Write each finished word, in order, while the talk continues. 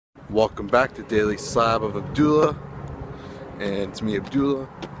Welcome back to Daily Slab of Abdullah, and it's me, Abdullah.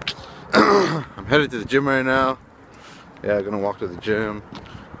 I'm headed to the gym right now. Yeah, I'm gonna walk to the gym.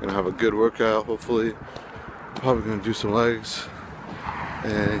 Gonna have a good workout, hopefully. Probably gonna do some legs.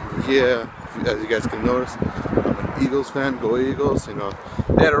 And yeah, as you guys can notice, I'm an Eagles fan. Go Eagles! You know,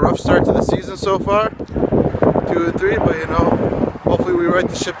 they had a rough start to the season so far, 2-3, but you know, hopefully we right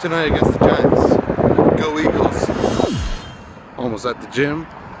the ship tonight against the Giants. Go Eagles! Almost at the gym.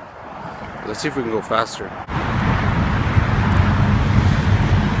 Let's see if we can go faster. And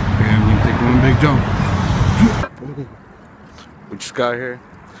we're gonna take one big jump. We just got here.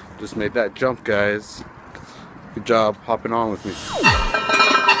 Just made that jump, guys. Good job hopping on with me.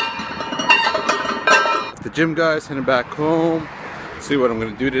 The gym, guys, heading back home. See what I'm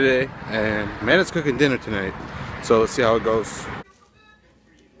gonna do today. And man, it's cooking dinner tonight. So let's see how it goes.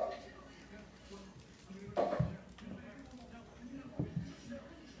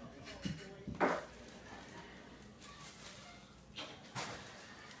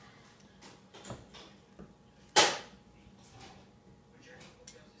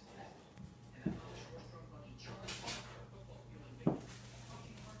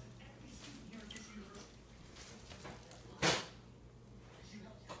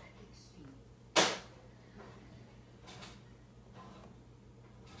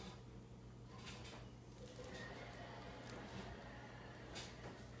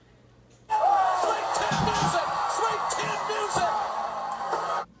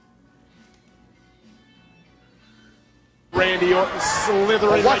 Randy Orton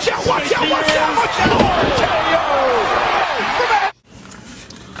slithering. Watch out, watch out, watch out, watch out!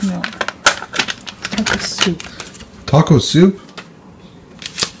 No. Taco soup. Taco soup?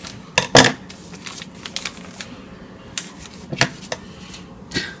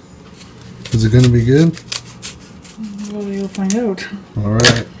 Is it gonna be good? Well, you'll find out.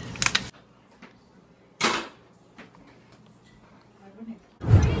 Alright.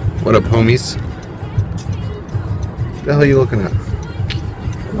 What up, homies? What the hell are you looking at?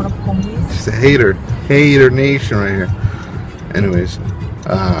 What up, homies? She's a hater. Hater nation right here. Anyways, headed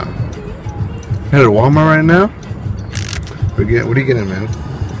to Walmart right now. What are you getting, man?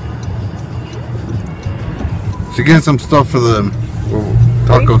 She's getting some stuff for the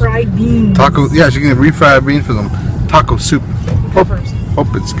tacos. Refried beans. Taco, yeah, she's getting refried beans for them. Taco soup.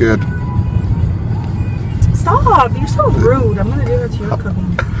 Hope it's good. Stop! You're so rude. I'm gonna do that to your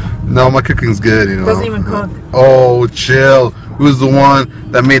cooking. No, my cooking's good, you know. Doesn't even cook. Oh, chill. Who's the one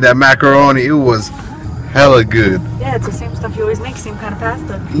that made that macaroni? It was hella good. Yeah, it's the same stuff you always make, same kind of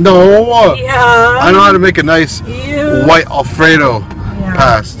pasta. No, what? Yeah. I know how to make a nice Ew. white Alfredo Yeah.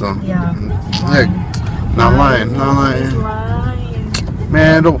 pasta. Yeah. Heck, not lying, not He's lying. lying.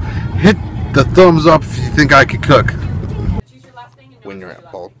 Man, don't hit the thumbs up if you think I could cook. When you're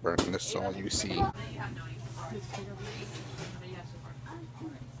at bulk burn, this is all you see.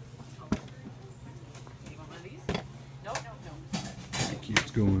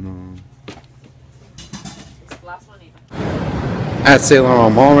 Keeps going on. At Saint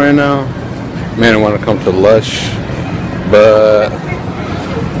Laurent Mall right now. Man, I want to come to Lush, but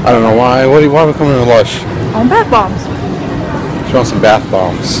I don't know why. Why am I coming to Lush? On bath bombs. She wants some bath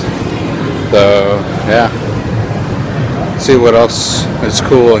bombs. So yeah. See what else is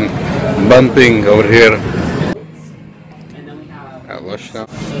cool and bumping over here. At Lush now.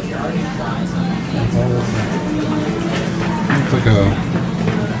 Looks like a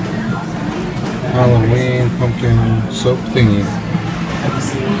Halloween pumpkin soap thingy.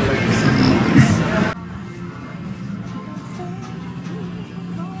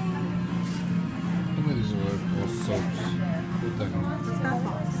 These are all soaps. What the hell?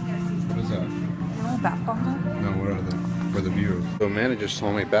 What is that? Bath bombs? No, what are they? For the viewers. The manager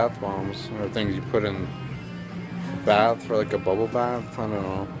told me bath bombs are things you put in a bath for like a bubble bath. I don't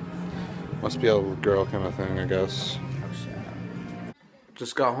know. Must be a little girl kind of thing, I guess.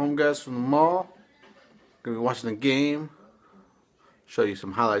 Just got home, guys, from the mall. Gonna be watching the game. Show you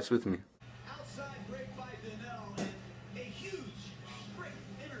some highlights with me. Outside break by Donnell and a huge quick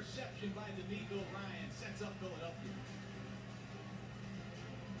interception by D'Amico Ryan sets up Philadelphia.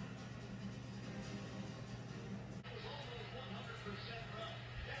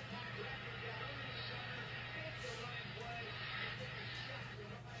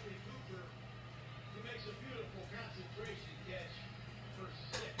 He makes a beautiful concentration catch for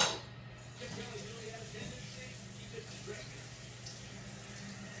 6. Chip Kelly knew he had a tendency. He just addressed it.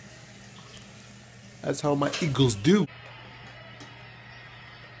 That's how my Eagles do.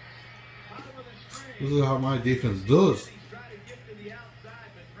 This is how my defense does. He tried to get to the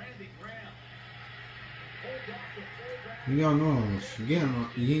outside, but Randy Graham pulled off the fullback. You got no on us. You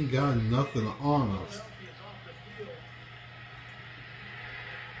ain't got nothing on us.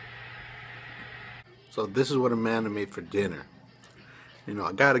 So this is what Amanda made for dinner. You know,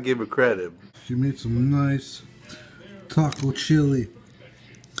 I gotta give her credit. She made some nice taco chili.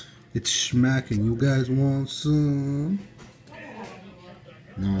 It's smacking. You guys want some?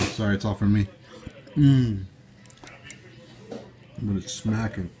 No, sorry, it's all for me. But it's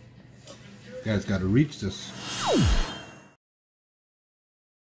smacking. You guys gotta reach this.